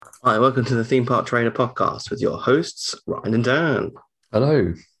Hi, welcome to the Theme Park Trainer podcast with your hosts, Ryan and Dan.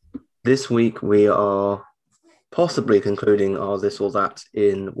 Hello. This week we are possibly concluding our this or that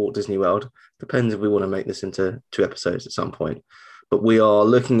in Walt Disney World. Depends if we want to make this into two episodes at some point. But we are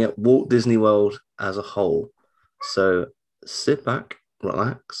looking at Walt Disney World as a whole. So sit back,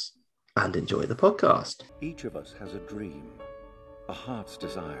 relax, and enjoy the podcast. Each of us has a dream, a heart's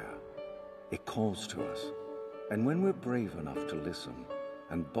desire. It calls to us. And when we're brave enough to listen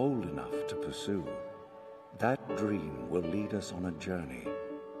and bold enough to pursue, that dream will lead us on a journey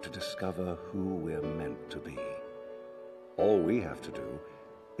to discover who we're meant to be. All we have to do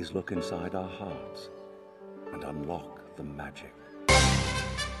is look inside our hearts and unlock the magic.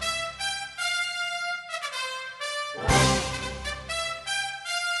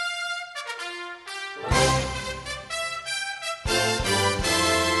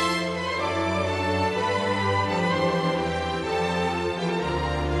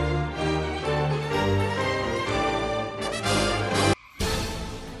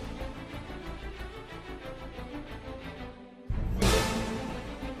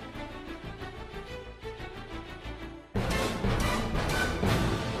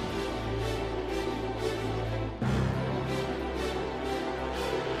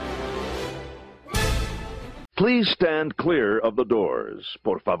 Please stand clear of the doors.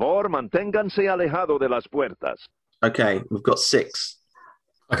 Por favor, manténganse alejado de las puertas. Okay, we've got six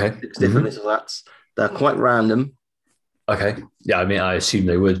Okay. different this or that's. They're quite random. Okay. Yeah, I mean, I assume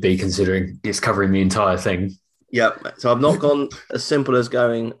they would be considering it's covering the entire thing. Yep. So I've not gone as simple as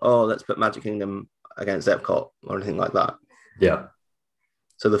going, oh, let's put Magic Kingdom against Epcot or anything like that. Yeah.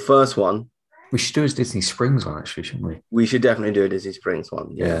 So the first one, We should do a Disney Springs one, actually, shouldn't we? we should definitely do a Disney Springs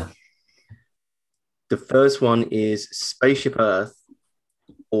one. Yeah. The first one is Spaceship Earth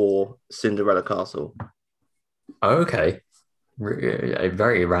or Cinderella Castle. Oh, okay.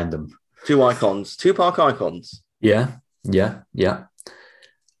 Very random. Two icons, two park icons. Yeah. Yeah. Yeah.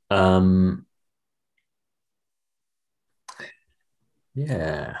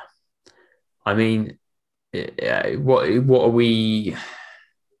 Yeah. I mean, what are we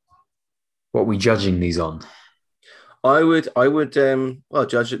judging these on? I would judge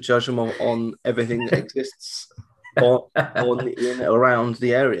them on everything that exists on in around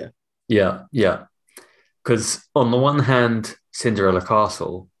the area. Yeah. Yeah. Because on the one hand, Cinderella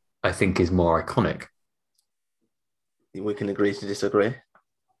Castle, I think, is more iconic. We can agree to disagree.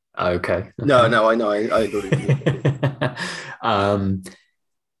 Okay. No, I know, I agree.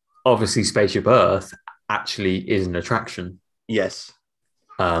 Obviously, Spaceship Earth actually is an attraction, Yes.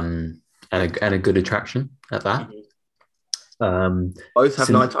 and a good attraction at that. Both have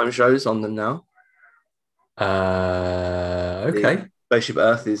nighttime shows on them now. Okay. Spaceship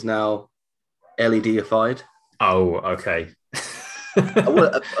Earth is now LED-ified. Oh, okay.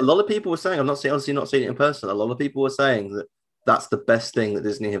 A lot of people were saying, obviously not seen it in person. A lot of people were saying that that's the best thing that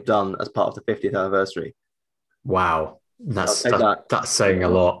Disney have done as part of the 50th anniversary. Wow, that's saying a Yeah.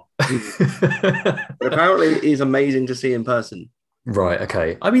 lot. But apparently, it is amazing to see in person. Right.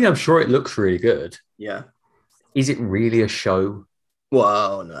 Okay. I mean, I'm sure it looks really good. Yeah. Is it really a show?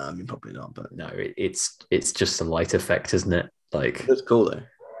 Well, no, I mean probably not, but No, it's just a light effect, isn't it? Like, it's cool though.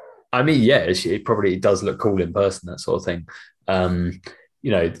 I mean, yeah, it probably does look cool in person, that sort of thing.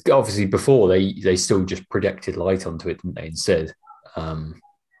 Obviously before they still just projected light onto it, didn't they? Instead,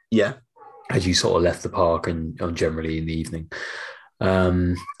 Yeah. as you sort of left the park and generally in the evening.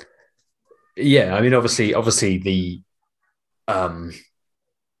 Yeah, I mean, obviously the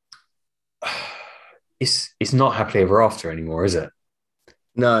it's not Happily Ever After anymore, is it?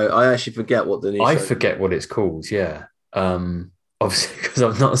 No, I actually forget what the new I show- forget what it's called. Yeah. Obviously, because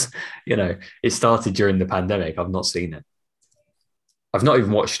I've not, it started during the pandemic. I've not seen it. I've not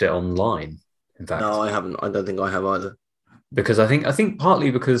even watched it online, in fact. No, I haven't. I don't think I have either. Because I think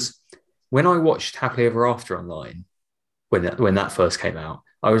partly because when I watched Happily Ever After online, when that first came out,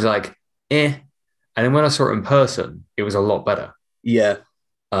 I was like, eh. And then when I saw it in person, it was a lot better. Yeah.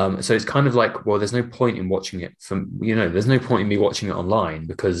 So it's kind of like, well, there's no point in watching it there's no point in me watching it online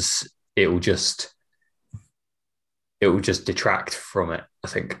because it will just detract from it, I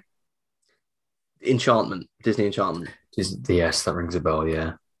think. Enchantment, Disney Enchantment. Yes, that rings a bell.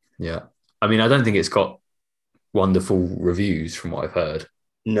 Yeah. Yeah. I mean, I don't think it's got wonderful reviews from what I've heard.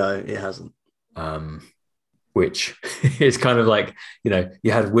 No, it hasn't. Which is kind of like, you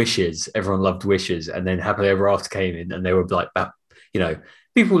had Wishes, everyone loved Wishes, and then Happily Ever After came in and they were like,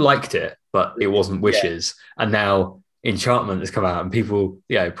 people liked it, but it wasn't Wishes. Yeah. And now Enchantment has come out and people,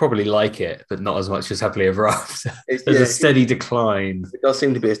 probably like it, but not as much as Happily Ever After. There's a steady decline. It does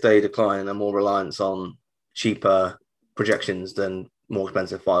seem to be a steady decline and more reliance on cheaper projections than more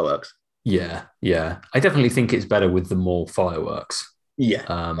expensive fireworks. Yeah, yeah. I definitely think it's better with the more fireworks. Yeah,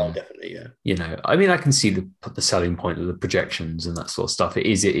 Um, definitely. Yeah, you know, I mean, I can see the selling point of the projections and that sort of stuff. It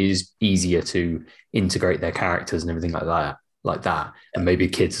is easier to integrate their characters and everything like that, and maybe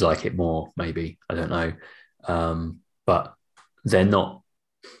kids like it more. Maybe I don't know, but they're not.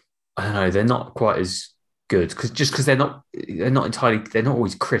 I don't know. They're not quite as good because they're not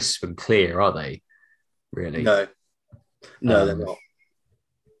always crisp and clear, are they? Really? no, they're not.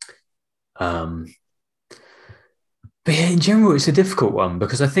 But yeah, in general, it's a difficult one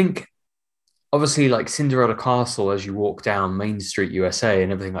because I think obviously like Cinderella Castle, as you walk down Main Street, USA,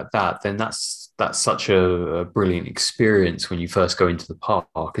 and everything like that, then that's such a brilliant experience when you first go into the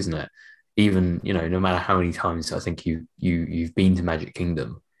park, isn't it? Even, you know, no matter how many times I think you've been to Magic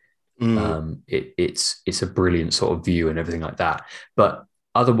Kingdom, it's a brilliant sort of view and everything like that. But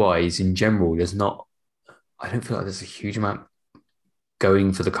otherwise, in general, I don't feel like there's a huge amount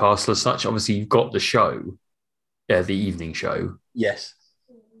going for the castle as such. Obviously, you've got the show, the evening show. Yes.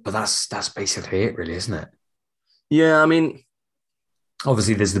 But that's basically it, really, isn't it? Yeah, I mean,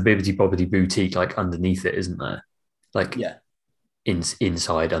 obviously there's the Bibbidi Bobbidi Boutique like underneath it, isn't there? Like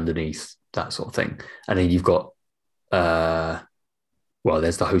inside, underneath, that sort of thing. And then you've got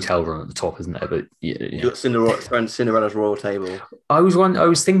there's the hotel room at the top, isn't there? But you've got Cinderella's royal table. I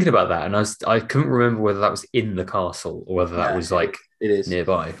was thinking about that, and I couldn't remember whether that was in the castle or whether that was like it is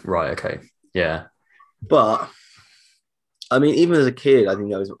nearby. Right? Okay. Yeah. But I mean, even as a kid, I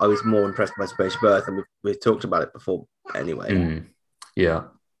think I was more impressed by Spaceship Earth, and we've talked about it before anyway. Yeah.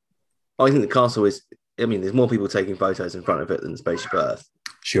 I think the castle is, I mean, there's more people taking photos in front of it than Spaceship Earth.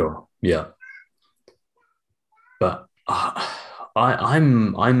 Sure. Yeah. But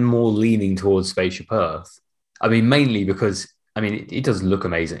I'm more leaning towards Spaceship Earth. I mean, mainly because, I mean, it does look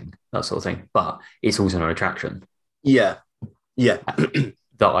amazing, that sort of thing, but it's also an attraction. Yeah. Yeah.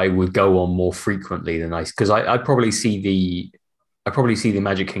 That I would go on more frequently than because I'd probably see the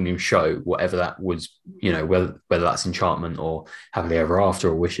Magic Kingdom show, whatever that was, you know, whether that's Enchantment or Happily Ever After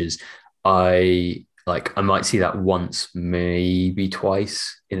or Wishes. I might see that once, maybe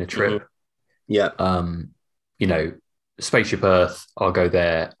twice in a trip. Yeah. You know, Spaceship Earth, I'll go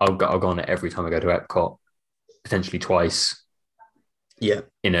there. I'll go on it every time I go to Epcot, potentially twice. Yeah.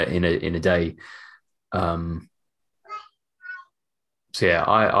 In a day. So yeah,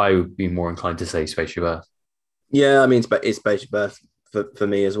 I would be more inclined to say Spaceship Earth. Yeah, I mean, it's Spaceship Earth for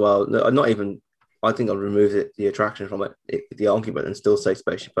me as well. No, not even. I think I'll remove the attraction from the argument, and still say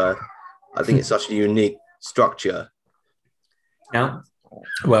Spaceship Earth. I think it's such a unique structure. Now,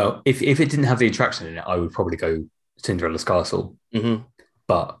 well, if it didn't have the attraction in it, I would probably go Cinderella's Castle. Mm-hmm.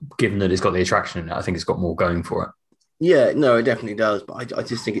 But given that it's got the attraction in it, I think it's got more going for it. Yeah, no, it definitely does. But I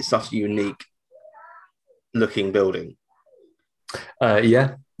just think it's such a unique looking building.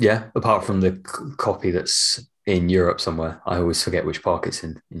 Yeah. Apart from the copy that's in Europe somewhere, I always forget which park it's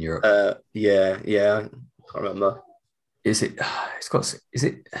in Europe. Yeah, I can't remember. Is it?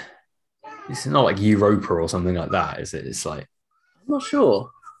 It's not like Europa or something like that, is it? It's like, I'm not sure.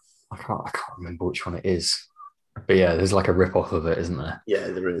 I can't remember which one it is. But yeah, there's like a rip off of it, isn't there? Yeah,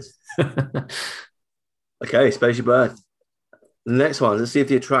 there is. Okay, Spaceship Earth. The next one. Let's see if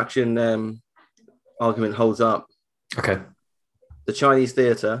the attraction argument holds up. Okay. The Chinese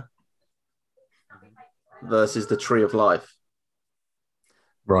Theatre versus the Tree of Life.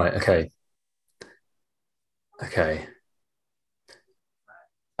 Right. Okay.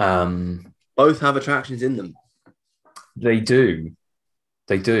 Both have attractions in them. They do.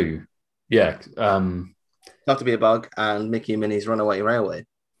 Yeah. Have to Be a Bug and Mickey and Minnie's Runaway Railway.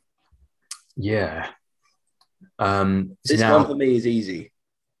 Yeah. This one for me is easy.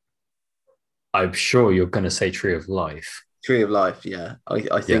 I'm sure you're going to say Tree of Life. Tree of Life, yeah.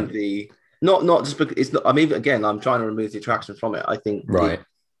 I think not just because it's not. I mean, again, I'm trying to remove the attraction from it. I think the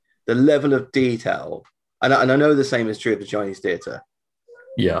level of detail, and I know the same is true of the Chinese Theatre.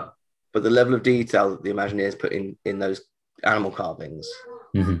 Yeah, but the level of detail that the Imagineers put in those animal carvings.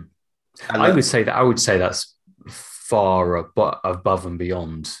 Mm-hmm. I would say that's far above and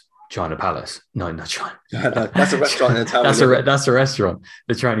beyond China Palace. No, not China. That's a restaurant in town. That's a restaurant.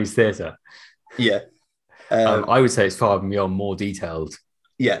 The Chinese Theatre. Yeah. I would say it's far beyond, more detailed.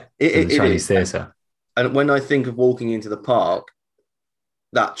 Yeah, the Chinese Theatre. And when I think of walking into the park,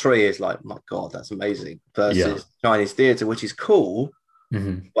 that tree is like, my God, that's amazing. Versus Chinese Theatre, which is cool,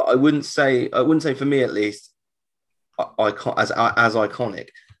 but I wouldn't say for me at least, as iconic.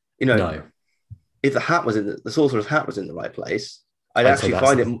 You know, if the hat was the sorcerer's hat was in the right place, I'd actually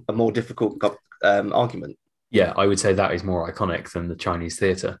find it a more difficult argument. Yeah, I would say that is more iconic than the Chinese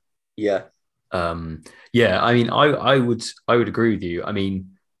Theatre. Yeah. Yeah, I mean, I would agree with you. I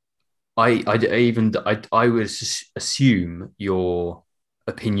mean, I would assume your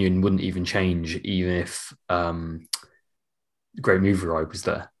opinion wouldn't even change even if Great Movie Ride was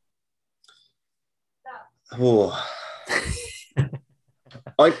there. Oh,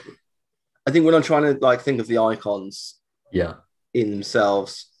 I I think when I'm trying to like think of the icons Yeah, in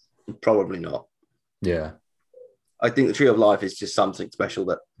themselves, probably not. yeah, I think the Tree of Life is just something special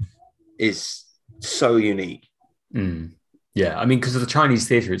that is so unique. mm. Yeah. I mean, because of the Chinese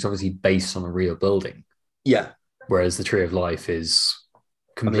theatre, it's obviously based on a real building, Yeah, whereas the Tree of Life is I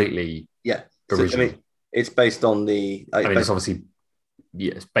mean, completely yeah. So, I original. mean, it's based on the I mean, it's obviously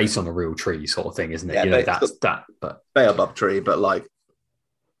it's based on a real tree sort of thing, isn't it? yeah, You know, it's got that's that. But Baobab tree, but like,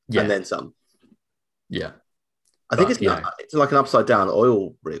 yeah, and then some. yeah. I think But it's like an upside down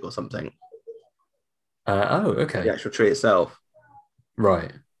oil rig or something. oh, The okay, actual tree itself.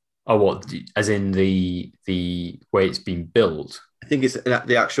 right. Oh, what? As in the way it's been built, I think it's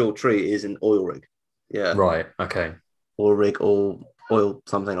the actual tree is an oil rig. Yeah, right? Okay, oil rig or oil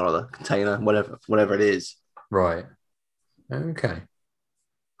something or other container, whatever it is. right. Okay.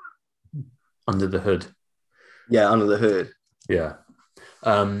 Under the hood. Yeah, under the hood. Yeah.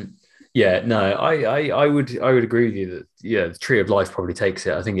 Yeah, no, I would agree with you that yeah, the Tree of Life probably takes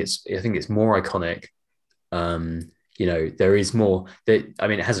it. I think it's more iconic. You know, there is more that I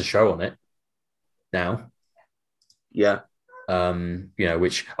mean it has a show on it now. Yeah, You know,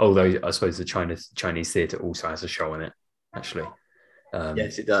 which although I suppose the Chinese theatre also has a show on it, actually.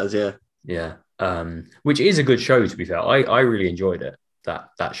 yes, it does. Yeah, Yeah. Which is a good show to be fair. I really enjoyed it,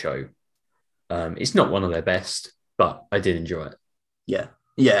 that show. It's not one of their best, but I did enjoy it. yeah,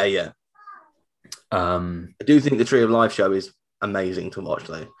 yeah. I do think the Tree of Life show is amazing to watch,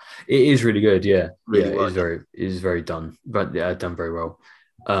 though. It is really good, yeah. Really Yeah, well it is very done, but yeah, done very well.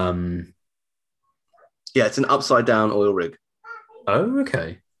 Yeah, it's an upside down oil rig. Oh,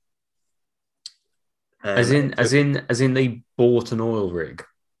 okay. Um, As in they bought an oil rig.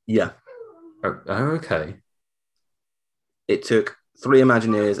 yeah, Oh, okay. it took 3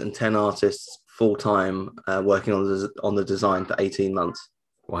 Imagineers and 10 artists full time working on the design for 18 months.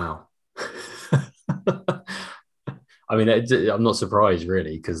 Wow. I mean, I'm not surprised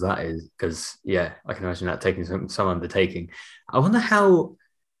really because yeah, I can imagine that taking some undertaking. I wonder how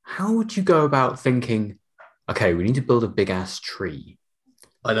would you go about thinking, okay, we need to build a big ass tree.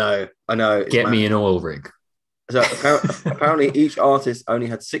 I know. It's Get mad. me an oil rig. So apparently, each artist only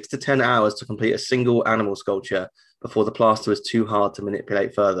had 6 to 10 hours to complete a single animal sculpture before the plaster was too hard to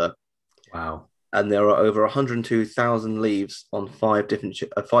manipulate further. Wow. And there are over 102,000 leaves on five different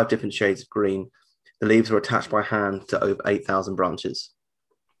shades of green. The leaves were attached by hand to over 8,000 branches.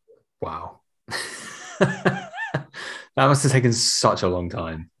 Wow. That must have taken such a long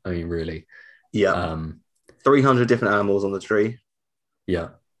time. I mean, really. Yeah, 300 different animals on the tree. Yeah.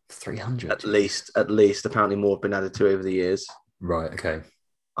 300. At least. Apparently, more have been added to over the years. Right. Okay.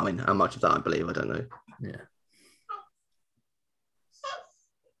 I mean, how much of that I believe, I don't know. Yeah.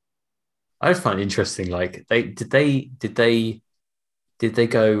 I just find it interesting. Like, did they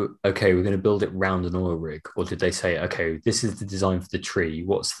go, okay, we're going to build it round an oil rig, or did they say, okay, this is the design for the tree.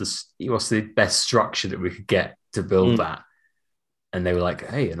 What's the best structure that we could get to build that? And they were like,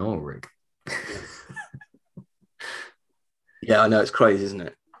 hey, an oil rig. Yeah, I know, it's crazy, isn't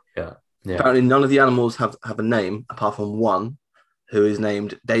it? Yeah. Apparently, none of the animals have a name apart from one, who is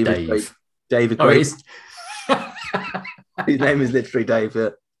named David. David. Oh, His name is literally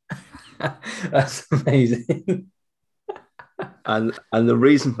David. That's amazing. And the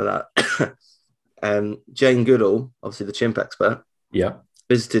reason for that, Jane Goodall, obviously the chimp expert, Yeah.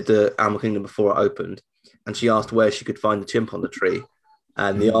 visited the Animal Kingdom before it opened, and she asked where she could find the chimp on the tree,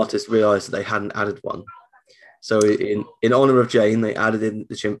 and the artist realised that they hadn't added one. So in honor of Jane, they added in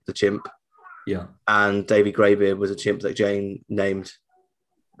the chimp. Yeah. And Davy Greybeard was a chimp that Jane named.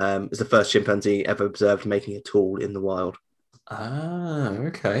 It's the first chimpanzee ever observed making a tool in the wild. Ah,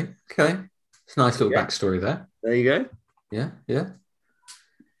 okay. It's a nice little backstory there. There you go. Yeah.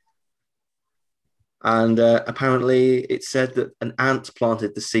 And apparently it said that an ant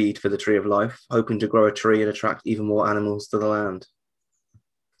planted the seed for the Tree of Life, hoping to grow a tree and attract even more animals to the land.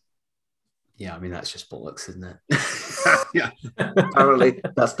 Yeah, I mean, that's just bollocks, isn't it? Yeah. Apparently,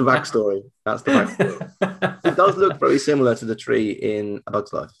 that's the backstory. It does look very similar to the tree in A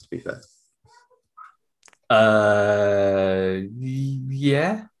Bug's Life, to be fair.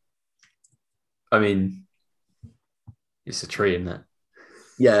 Yeah. I mean, it's a tree, isn't it?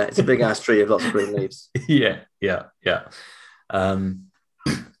 Yeah, it's a big ass tree with lots of green leaves. Yeah.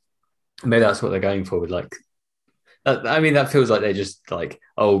 Maybe that's what they're going for with like I mean, that feels like they're just like,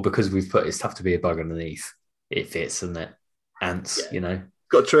 oh, because we've put it's tough to be a bug underneath. It fits, doesn't it? Ants, Yeah. you know. It's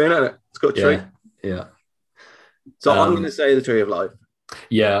got a tree in it. It's got a tree. Yeah, yeah, So I'm going to say the Tree of Life.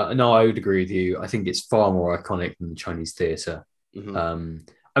 yeah. No, I would agree with you. I think it's far more iconic than the Chinese theatre. Mhm.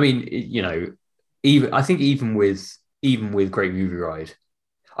 I mean, you know, even with Great Movie Ride,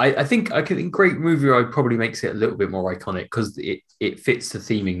 I think Great Movie Ride probably makes it a little bit more iconic because it fits the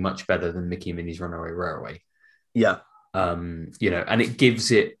theming much better than Mickey and Minnie's Runaway Railway. Yeah. You know, and it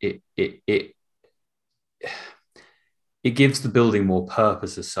gives it gives the building more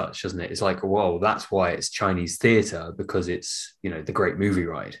purpose as such, doesn't it? It's like, whoa, that's why it's Chinese theatre, because it's, you know, the Great Movie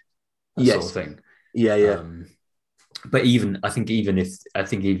Ride, that sort of thing. Yeah, yeah. But I think even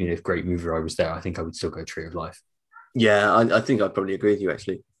if Great Movie Ride was there, I think I would still go Tree of Life. Yeah, I think I'd probably agree with you,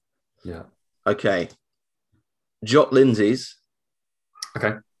 actually. Yeah. Okay. Jock Lindsay's.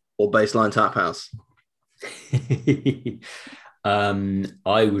 Okay. Or Baseline Tap House.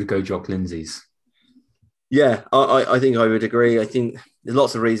 I would go Jock Lindsay's. Yeah, I think I would agree. I think there's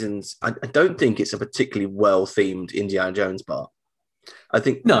lots of reasons. I don't think it's a particularly well-themed Indiana Jones bar. I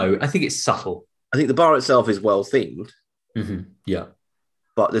think it's subtle. I think the bar itself is well-themed. Mm-hmm. Yeah.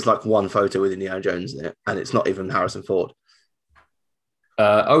 But there's like one photo with Indiana Jones in it, and it's not even Harrison Ford.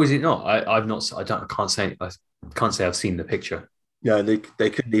 Is it not? I've not. I can't say I've seen the picture. Yeah, they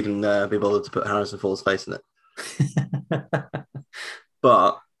couldn't even be bothered to put Harrison Ford's face in it.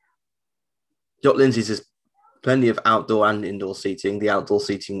 But Jock Lindsay's is plenty of outdoor and indoor seating. The outdoor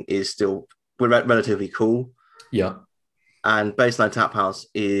seating is still relatively cool. Yeah. And Baseline Tap House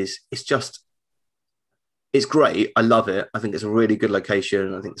it's great. I love it. I think it's a really good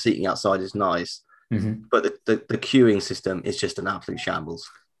location. I think the seating outside is nice. Mm-hmm. But the queuing system is just an absolute shambles.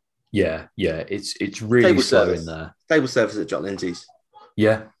 Yeah. It's really slow in there. Table service at Jock Lindsay's.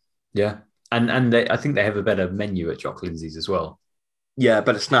 Yeah. And I think they have a better menu at Jock Lindsay's as well. Yeah,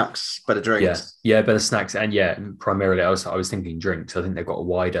 better snacks, better drinks. Yeah, better snacks. And primarily I was thinking drinks. I think they've got a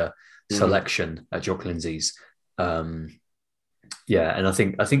wider selection at Jock Lindsay's. And I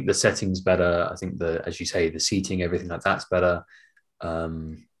think the setting's better. I think as you say, the seating, everything like that's better. I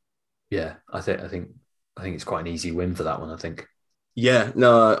think it's quite an easy win for that one, I think. Yeah,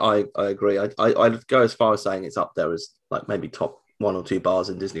 no, I agree. I'd go as far as saying it's up there as like maybe top 1 or 2 bars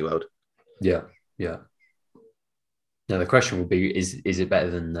in Disney World. Yeah. Now the question will be: Is it better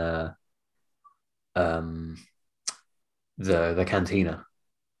than the Cantina?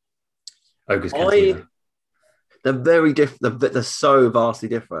 Ogre's Cantina. They're very different. They're so vastly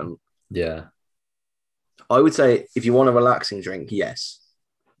different. Yeah. I would say if you want a relaxing drink, yes.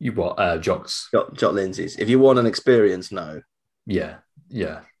 You what? Jock's. Jock Lindsay's. If you want an experience, no. Yeah.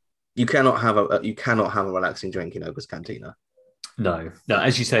 You cannot have a relaxing drink in Ogre's Cantina. No.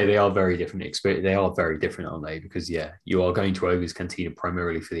 As you say, they are very different. They are very different, aren't they? Because you are going to Ogre's Cantina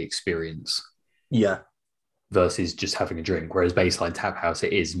primarily for the experience. Yeah. Versus just having a drink. Whereas Baseline Tap House,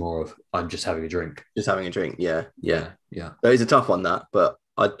 it is more of I'm just having a drink. Just having a drink. Yeah. That is a tough one, that, but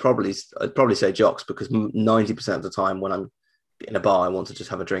I'd probably say Jock's because 90% of the time when I'm in a bar, I want to just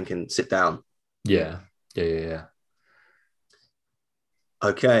have a drink and sit down. Yeah.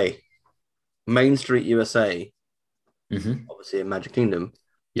 Okay. Main Street USA. Mm-hmm. Obviously in Magic Kingdom.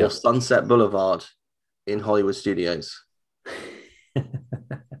 Or Sunset Boulevard in Hollywood Studios.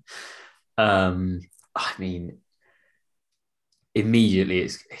 I mean, immediately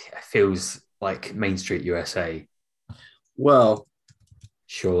it feels like Main Street USA. Well,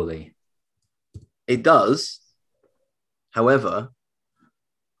 surely it does. However,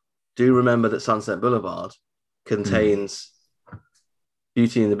 do remember that Sunset Boulevard contains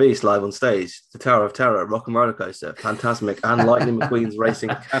Beauty and the Beast live on stage, the Tower of Terror, Rock and Roller Coaster, Fantasmic, and Lightning McQueen's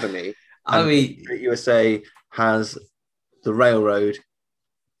Racing Academy. And Main Street USA has the railroad,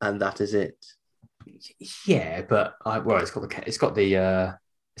 and that is it. Yeah, but it's got the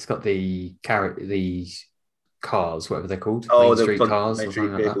cars, whatever they're called. Oh, Main Street cars, Main Street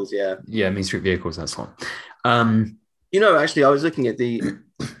vehicles, like yeah, Main Street vehicles. That's one. Actually, I was looking at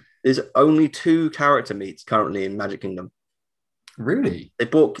there's only 2 character meets currently in Magic Kingdom. Really? They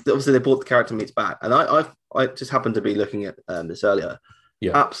bought the character meets back, and I just happened to be looking at this earlier.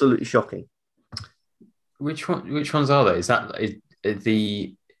 Yeah, absolutely shocking. Which ones are they?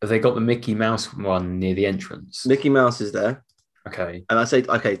 Have they got the Mickey Mouse one near the entrance? Mickey Mouse is there. Okay. And I say,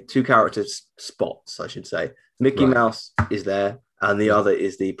 2 characters spots, I should say. Mickey Mouse is there, and the other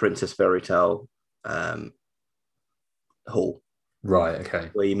is the Princess Fairy Tale hall. Right,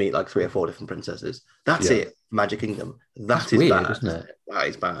 okay. Where you meet like 3 or 4 different princesses. That's it, Magic Kingdom. That's weird, bad, isn't it? That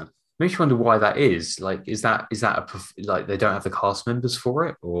is bad. Makes you wonder why that is. Like, is that like they don't have the cast members for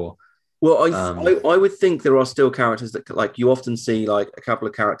it, or? Well, Um, I would think there are still characters that like you often see like a couple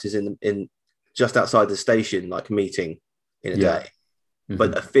of characters in just outside the station like meeting in a yeah. day,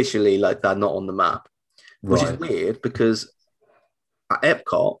 but Mhm. officially like they're not on the map, which is Right. weird because at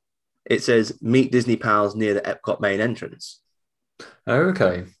Epcot it says meet Disney pals near the Epcot main entrance, Oh,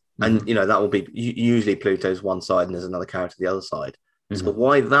 okay. and Mhm. that will be usually Pluto's one side and there's another character the other side. So Mhm.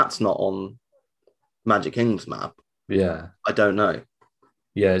 why that's not on Magic Kingdom's map, Yeah. I don't know.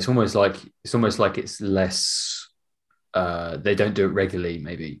 Yeah. It's almost like it's less. They don't do it regularly,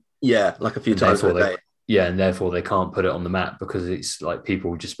 maybe, Yeah, like a few and times in therefore a day. and therefore they can't put it on the map because it's like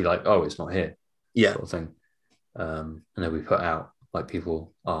people will just be like, oh, it's not here, Yeah, sort of thing. And then we put out like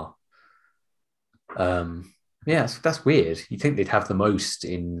people are. Yeah, that's weird. You think they'd have the most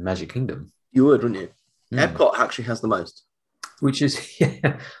in Magic Kingdom, you would, wouldn't you? Hmm. Epcot actually has the most. Which is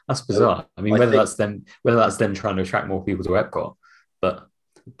yeah, that's So bizarre. I mean, I think whether that's them trying to attract more people to Epcot, but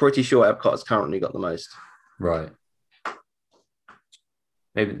pretty sure Epcot has currently got the most. right.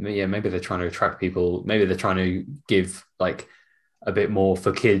 Maybe they're trying to attract people. Maybe they're trying to give like a bit more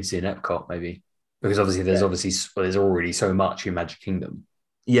for kids in Epcot, maybe because there's already so much in Magic Kingdom.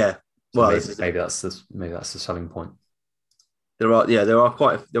 Yeah. So Well, maybe that's the selling point. there are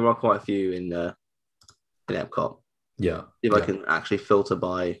quite a few in Epcot. Yeah, If I yeah. can actually filter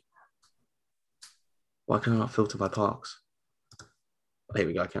by, why can I not filter by parks? Here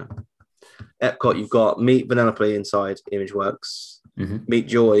we go. I can. Epcot, you've got Meet Vanellope inside ImageWorks, Mhm. Meet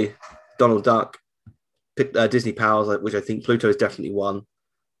Joy, Donald Duck, Disney Pals, which I think Pluto is definitely one.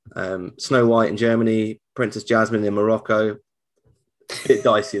 Snow White in Germany, Princess Jasmine in Morocco. Bit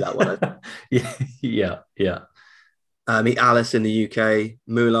dicey that one. yeah. Meet Alice in the UK,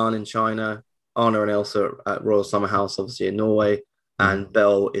 Mulan in China, Anna and Elsa at Royal Summer House, obviously in Norway, and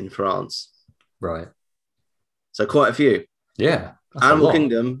Belle in France. Right. So quite a few. Yeah. That's a Animal lot.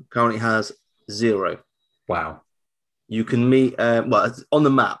 Kingdom currently has 0. Wow. You can meet, well, it's on the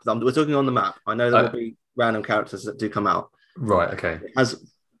map. We're talking on the map. I know there will Uh, be random characters that do come out. right. Okay. It has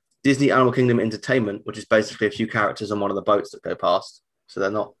Disney Animal Kingdom Entertainment, which is basically a few characters on one of the boats that go past.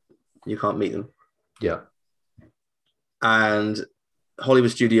 So you can't meet them. Yeah. And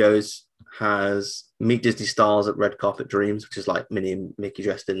Hollywood Studios has Meet Disney Stars at Red Carpet Dreams, which is like Minnie and Mickey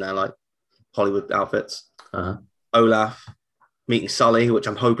dressed in their like Hollywood outfits. Uh-huh. Olaf meeting Sully, which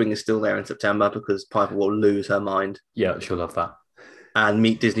I'm hoping is still there in September because Piper will lose her mind. Yeah. She'll love that. And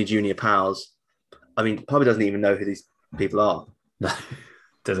Meet Disney Junior Pals. I mean, Piper doesn't even know who these people are. No.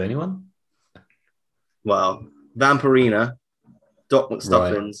 Does anyone? Well, Vampirina, Doc Right.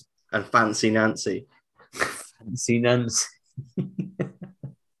 McStuffins, and Fancy Nancy. Fancy Nancy.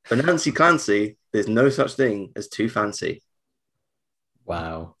 For Nancy Clancy, there's no such thing as too fancy.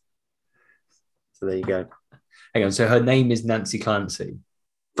 Wow. So there you go. Hang on. So her name is Nancy Clancy.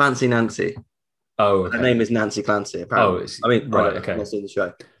 Fancy Nancy. Oh, okay. Her name is Nancy Clancy, apparently. I mean, right. I Okay. I've not seen the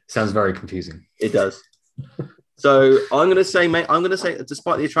show. Sounds very confusing. It does. So I'm going to say,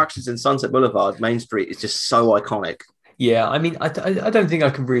 despite the attractions in Sunset Boulevard, Main Street is just so iconic. Yeah. I mean, I don't think I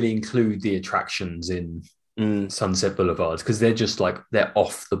can really include the attractions in Sunset Boulevard because they're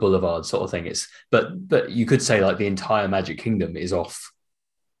off the boulevard sort of thing. But you could say like the entire Magic Kingdom is off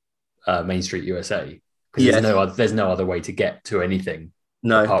Main Street USA because there's no other way to get to anything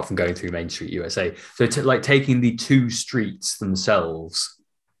apart from going through Main Street USA. So like taking the two streets themselves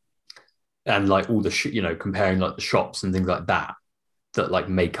and like all the comparing like the shops and things like that like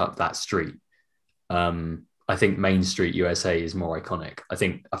make up that street. I think Main Street USA is more iconic. I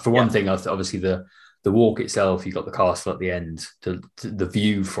think for one thing, obviously the walk itself, you've got the castle at the end, the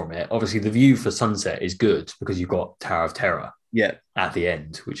view from it. Obviously, the view for Sunset is good because you've got Tower of Terror at the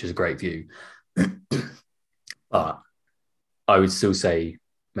end, which is a great view. But I would still say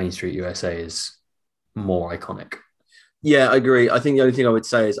Main Street USA is more iconic. Yeah, I agree. I think the only thing I would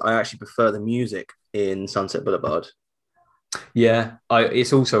say is I actually prefer the music in Sunset Boulevard. Yeah,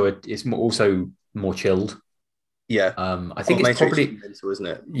 it's also more chilled. Yeah, I think it's probably mental, isn't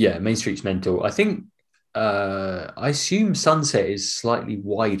it? Yeah, Main Street's mental. I think I assume Sunset is slightly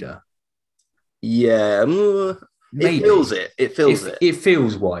wider. Yeah, Maybe. It feels it. It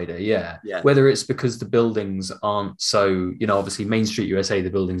feels wider, yeah. Yeah. Whether it's because the buildings aren't so, obviously Main Street USA, the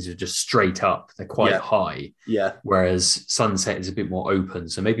buildings are just straight up. They're quite high. Yeah. Whereas Sunset is a bit more open.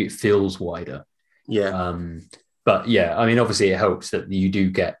 So maybe it feels wider. Yeah. But yeah, I mean, obviously it helps that you do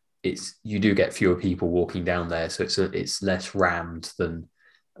get fewer people walking down there. So it's less rammed than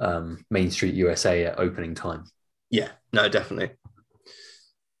Main Street USA at opening time. Yeah, no, definitely.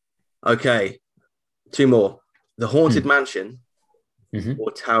 Okay. 2 more. The Haunted Mansion or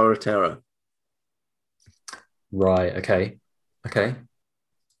Tower of Terror. Right. Okay.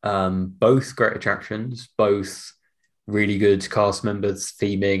 Both great attractions, both really good cast members,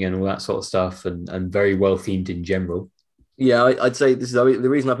 theming, and all that sort of stuff, and very well themed in general. Yeah, I'd say this is the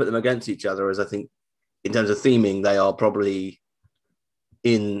reason I put them against each other is I think in terms of theming, they are probably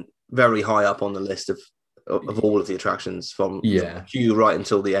in very high up on the list of all of the attractions from queue right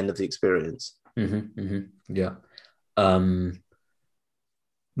until the end of the experience. Yeah.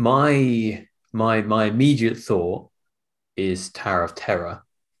 My immediate thought is Tower of Terror.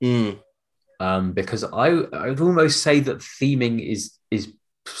 Because I'd almost say that theming is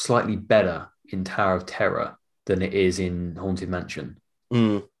slightly better in Tower of Terror than it is in Haunted Mansion.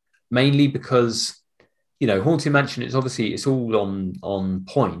 Mainly because, Haunted Mansion, it's obviously, it's all on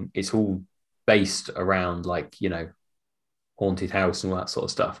point. It's all based around haunted house and all that sort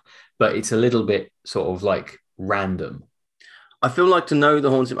of stuff. But it's a little bit sort of like random. I feel like to know the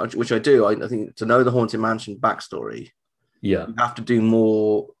Haunted Mansion, which I do, I think to know the Haunted Mansion backstory, you have to do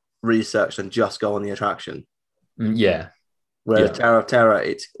more research than just go on the attraction. Whereas Tower of Terror,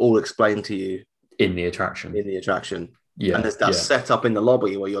 it's all explained to you in the attraction. And there's that set up in the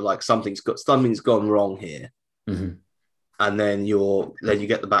lobby where you're like, something's gone wrong here. And then you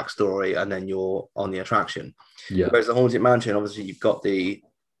get the backstory, and then you're on the attraction. Whereas the Haunted Mansion, obviously, you've got the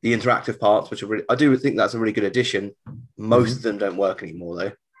interactive parts, which are really, I do think that's a really good addition. Most of them don't work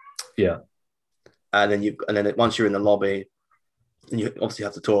anymore, though. And then once you're in the lobby, and you obviously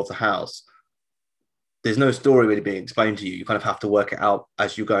have the tour of the house, there's no story really being explained to you. You kind of have to work it out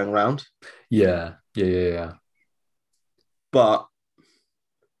as you're going around. But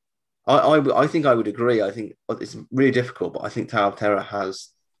I think I would agree. I think it's really difficult, but I think Tower of Terror has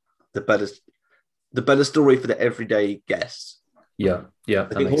the better story for the everyday guests. I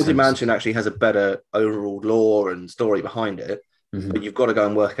think Haunted Mansion actually has a better overall lore and story behind it, but you've got to go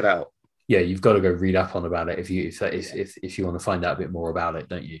and work it out. You've got to go read up on about it if you want to find out a bit more about it,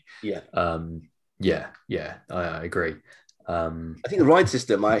 don't you? I agree. I think the ride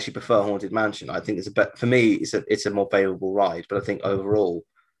system, I actually prefer Haunted Mansion. I think for me, it's a more favourable ride, but I think overall,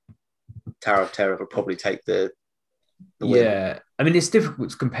 Tower of Terror would probably take the win. I mean, it's difficult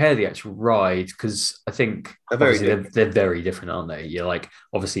to compare the actual ride because I think they're very different, aren't they?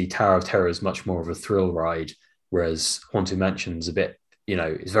 Obviously Tower of Terror is much more of a thrill ride, whereas Haunted Mansion's a bit,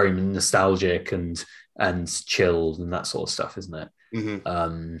 it's very nostalgic and chilled and that sort of stuff, isn't it?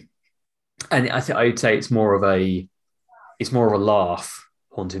 And I'd say it's more of a laugh.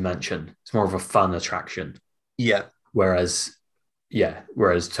 Haunted Mansion, it's more of a fun attraction. Whereas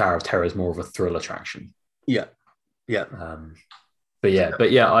Tower of Terror is more of a thrill attraction. I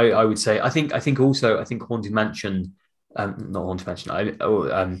would say I think Haunted Mansion, not Haunted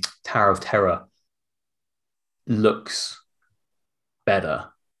Mansion, Tower of Terror looks better.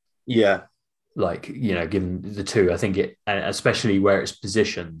 Given the two, I think it, and especially where it's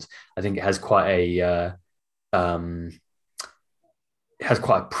positioned, I think it has quite a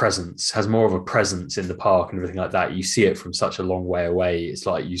presence, has more of a presence in the park and everything like that. You see it from such a long way away. It's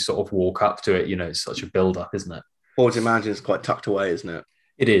like you sort of walk up to it, it's such a build up, isn't it? Haunted Mansion is quite tucked away, isn't it?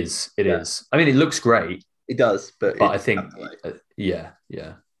 It is. I mean, it looks great. It does, but I think,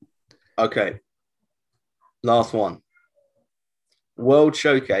 Okay. Last one. World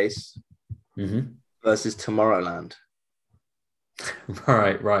Showcase versus Tomorrowland.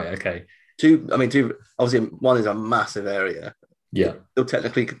 Right. Okay. Two. Obviously, one is a massive area.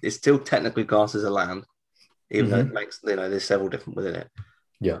 It's still technically classed as a land, even though it makes, there's several different within it.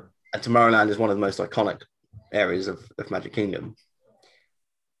 And Tomorrowland is one of the most iconic areas of Magic Kingdom.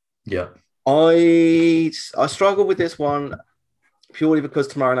 I struggle with this one purely because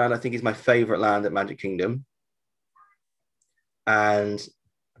Tomorrowland, I think, is my favorite land at Magic Kingdom. And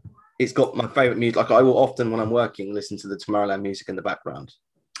it's got my favorite music. Like, I will often, when I'm working, listen to the Tomorrowland music in the background.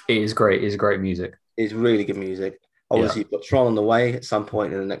 It is great. It's great music. It's really good music. Obviously, you've got Tron on the way at some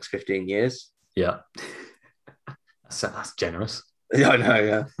point in the next 15 years. That's generous. I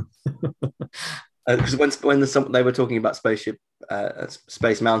know, because when they were talking about Space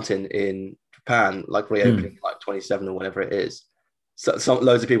Mountain in Japan, like reopening like 27 or whatever it is, so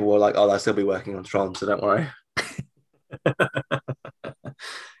loads of people were like, "Oh, they'll still be working on Tron, so don't worry."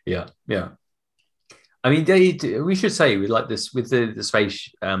 I mean, we should say we like this with the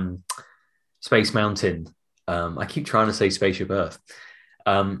Space Mountain. I keep trying to say Spaceship Earth.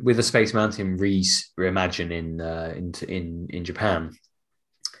 With the Space Mountain reimagine in Japan,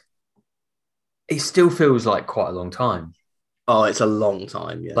 it still feels like quite a long time. Oh, it's a long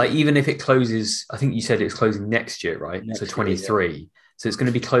time, yeah. Like, even if it closes, I think you said it's closing next year, right? So 23. Year, yeah. So it's going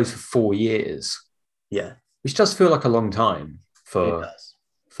to be closed for 4 years. Yeah. Which does feel like a long time for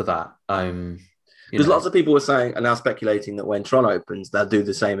that. Because lots of people were saying and now speculating that when Tron opens, they'll do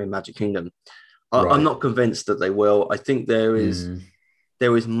the same in Magic Kingdom. Right. I'm not convinced that they will. I think there is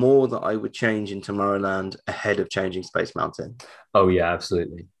more that I would change in Tomorrowland ahead of changing Space Mountain. Oh yeah,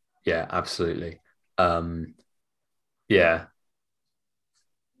 absolutely. Yeah, absolutely. Yeah.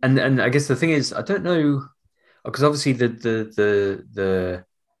 And I guess the thing is, I don't know, because obviously the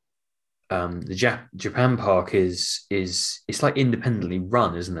Japan park is it's like independently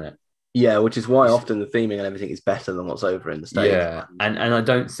run, isn't it? Yeah, which is why often the theming and everything is better than what's over in the States. Yeah, and I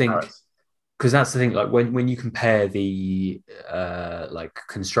don't think, because that's the thing, like when you compare the like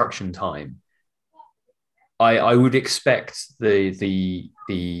construction time, I would expect the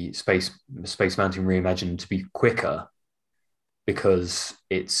Space Mountain Reimagined to be quicker because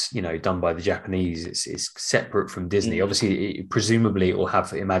it's done by the Japanese. It's separate from Disney. Obviously, presumably it will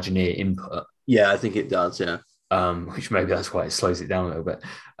have Imagineer input. Yeah, I think it does. Yeah. Which maybe that's why it slows it down a little bit.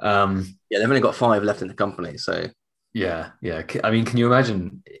 Yeah, they've only got 5 left in the company, so yeah. I mean, can you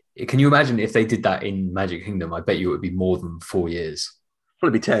imagine if they did that in Magic Kingdom? I bet you it would be more than 4 years.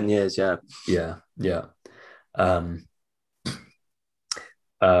 Probably 10 years. Yeah. Yeah.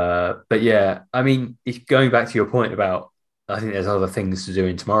 But yeah, I mean, if going back to your point about, I think there's other things to do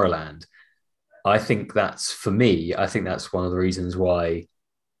in Tomorrowland. I think that's, for me, I think that's one of the reasons why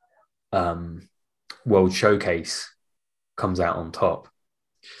World Showcase comes out on top.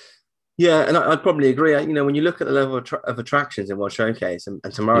 Yeah, and I'd probably agree. When you look at the level of attractions in World Showcase and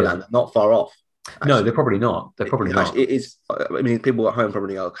Tomorrowland, they're not far off. Actually. No, they're probably not. They're probably not. It is. I mean, people at home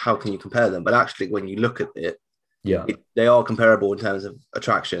probably go, "How can you compare them?" But actually, when you look at it, they are comparable in terms of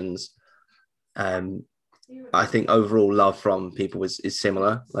attractions. I think overall love from people is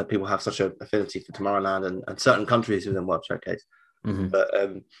similar. Like people have such an affinity for Tomorrowland and certain countries within World Showcase. Mm-hmm. But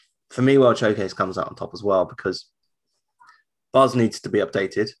for me, World Showcase comes out on top as well because Buzz needs to be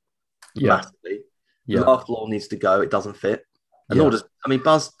updated massively. Yeah. Laugh Floor needs to go. It doesn't fit. And nor does, I mean,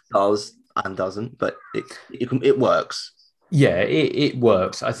 Buzz does and doesn't, but it works. Yeah, it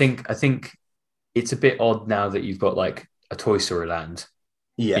works. I think it's a bit odd now that you've got like a Toy Story Land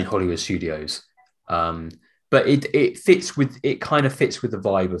in Hollywood Studios. But it kind of fits with the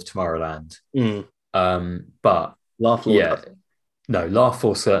vibe of Tomorrowland. But Laugh Floor doesn't. No, Laugh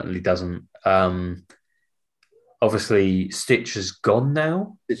Floor certainly doesn't. Obviously, Stitch is gone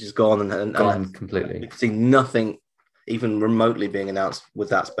now. Stitch is gone and gone completely. You can see nothing even remotely being announced with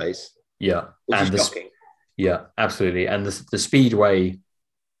that space. Yeah, which is shocking. Yeah, absolutely. And the Speedway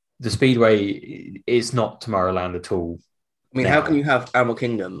is not Tomorrowland at all. I mean, how can you have Animal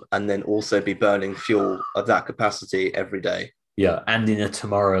Kingdom and then also be burning fuel of that capacity every day? Yeah, and in a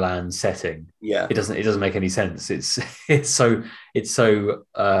Tomorrowland setting. Yeah, it doesn't make any sense. It's so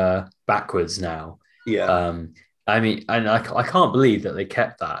backwards now. Yeah. I mean, and I can't believe that they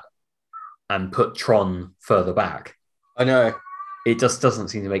kept that and put Tron further back. I know. It just doesn't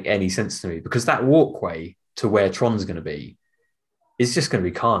seem to make any sense to me because that walkway to where Tron's going to be is just going to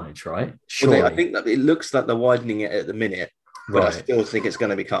be carnage, right? Surely. Well, I think that it looks like they're widening it at the minute, but I still think it's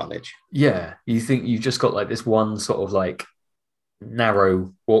going to be carnage. Yeah, you think you've just got like this one sort of like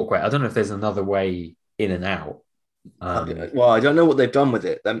narrow walkway. I don't know if there's another way in and out. Well, I don't know what they've done with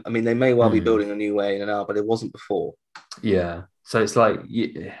it. I mean, they may well be building a new way in and out, but it wasn't before. Yeah, so it's like,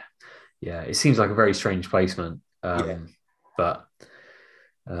 yeah, it seems like a very strange placement. But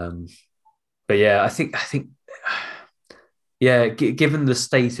yeah, I think, yeah, given the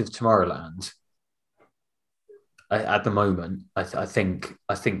state of Tomorrowland at the moment, I think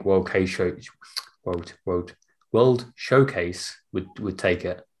World Showcase would take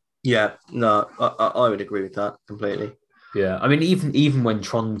it. Yeah, no, I would agree with that completely. Yeah, I mean, even when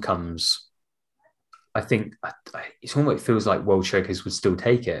Tron comes, I think it almost feels like World Showcase would still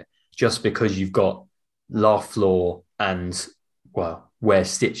take it just because you've got Laugh Floor and, well, where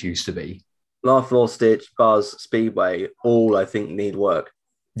Stitch used to be. Laugh Floor, Stitch, Buzz, Speedway, all I think need work.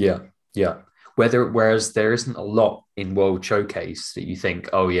 Yeah. Whereas there isn't a lot in World Showcase that you think,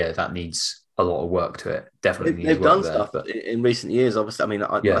 oh yeah, that needs a lot of work to it. Definitely they've done stuff in recent years. Obviously, I mean,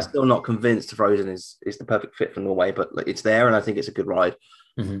 I'm still not convinced Frozen is the perfect fit for Norway, but it's there, and I think it's a good ride.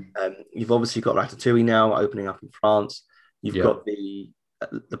 Mm-hmm. You've obviously got Ratatouille now opening up in France. You've got the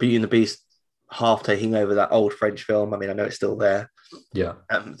Beauty and the Beast half taking over that old French film. I mean, I know it's still there. Yeah.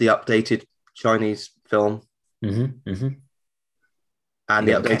 The updated Chinese film. Mm-hmm. And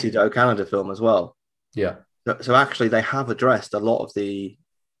the updated O Canada film as well. Yeah. So actually, they have addressed a lot of the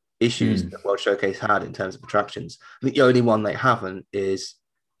issues that World Showcase had in terms of attractions. I think the only one they haven't is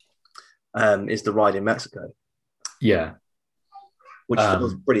the ride in Mexico. Yeah. Which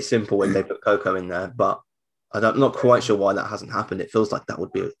feels pretty simple when they put Coco in there, but I'm not quite sure why that hasn't happened. It feels like that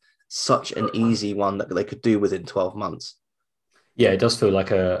would be such an easy one that they could do within 12 months. Yeah, it does feel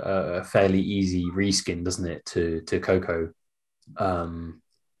like a fairly easy reskin, doesn't it, to Coco?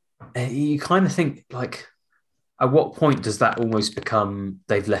 You kind of think, like, at what point does that almost become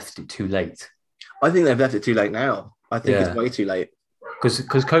they've left it too late? I think they've left it too late now. I think Yeah. it's way too late.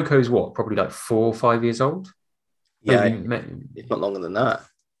 Because Coco's what, probably like 4 or 5 years old? Yeah, Maybe, it's not longer than that.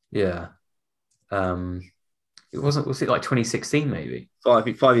 yeah. Was it like 2016 maybe? 5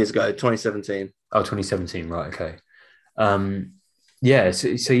 years ago, 2017. Oh, 2017, right, okay. Yeah,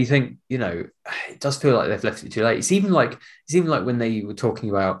 so you think, you know, it does feel like they've left it too late. It's even like when they were talking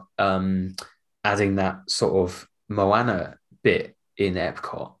about adding that sort of Moana bit in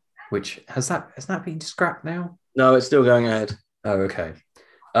Epcot, which has that been scrapped now? No, it's still going ahead. Oh, okay.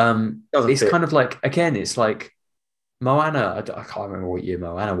 Doesn't It's fit. kind of like, again, it's like Moana. I can't remember what year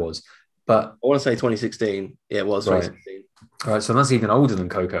Moana was, but I want to say 2016. Yeah, it was Right. 2016. all right, so that's even older than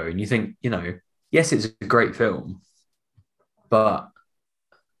Coco. And you think, you know, yes, it's a great film, but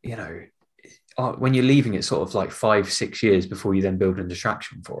you know, when you're leaving it sort of like 5-6 years before you then build a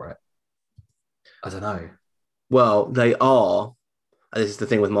distraction for it, I don't know. Well, they are. And this is the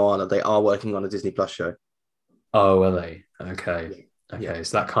thing with Moana. They are working on a Disney Plus show. Oh, are they? Okay. Yeah. Okay.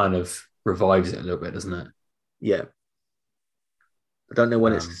 So that kind of revives it a little bit, doesn't it? Yeah. I don't know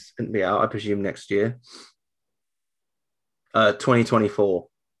when Um, it's going to be out. I presume next year. 2024.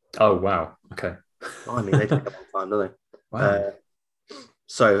 Oh, wow. Okay. I mean, they take a long time, don't they? Wow.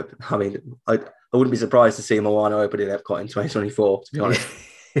 So, I mean, I wouldn't be surprised to see Moana open in Epcot in 2024, to be honest.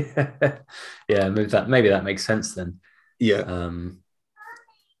 Yeah, maybe that makes sense then. Yeah.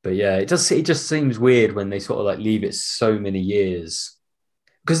 But yeah, it just seems weird when they sort of like leave it so many years,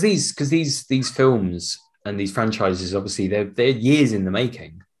 because these films and these franchises, obviously they're years in the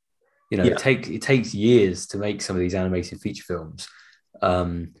making. You know, Yeah. it takes years to make some of these animated feature films,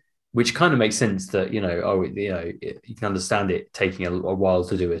 which kind of makes sense that, you know, you can understand it taking a while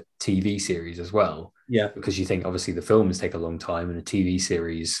to do a TV series as well, Yeah. because you think obviously the films take a long time, and a TV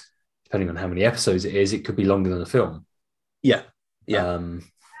series, depending on how many episodes it is, it could be longer than a film. Yeah. Yeah.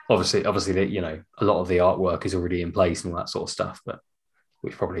 Obviously, you know, a lot of the artwork is already in place and all that sort of stuff, but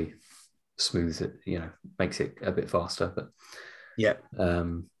which probably smooths it, you know, makes it a bit faster. But Yeah.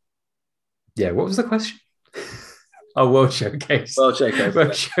 yeah. What was the question? Oh, World Showcase. World Showcase.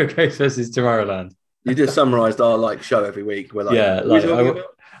 World Showcase versus Tomorrowland. You just summarised our like show every week. We're like, Yeah, what are we like talking about?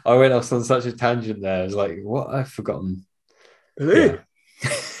 I went off on such a tangent there. I was like, what? I've forgotten. Hey.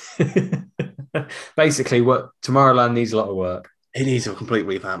 Yeah. Basically, what Tomorrowland needs a lot of work. It needs a complete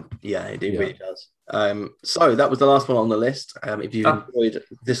revamp. Yeah, it Yeah. really does. So that was the last one on the list. If you enjoyed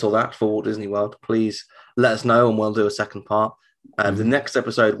this or that for Walt Disney World, please let us know and we'll do a second part. The next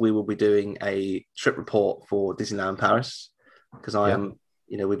episode, we will be doing a trip report for Disneyland Paris, because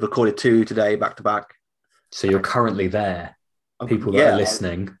we've recorded 2 today back to back. So you're currently there. People that Yeah, are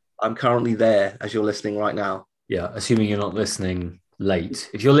listening. I'm currently there as you're listening right now. Yeah, assuming you're not listening late.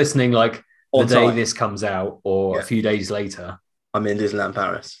 If you're listening like the On day time. this comes out or a few days later, I'm in Disneyland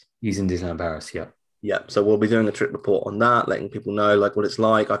Paris. he's in Disneyland Paris. Yeah. Yeah, so we'll be doing a trip report on that, letting people know like what it's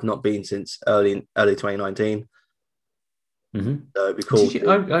like. I've not been since early 2019. Mm-hmm. So it'd be cool.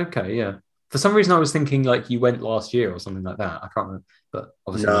 Okay, yeah. For some reason, I was thinking like you went last year or something like that. I can't remember, but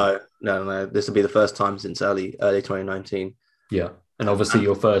obviously No. This will be the first time since early 2019. Yeah, and obviously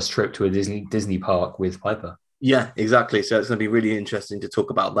your first trip to a Disney park with Piper. Yeah, exactly. So it's going to be really interesting to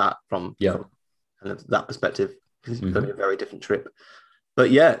talk about that from kind of that perspective. It's going to be a very different trip. But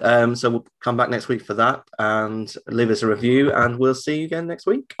yeah, so we'll come back next week for that and leave us a review, and we'll see you again next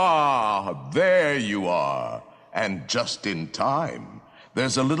week. Ah, there you are. And just in time.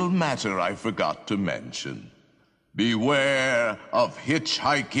 There's a little matter I forgot to mention. Beware of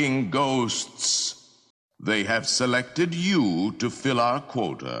hitchhiking ghosts. They have selected you to fill our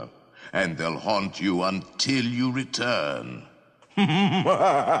quota, and they'll haunt you until you return.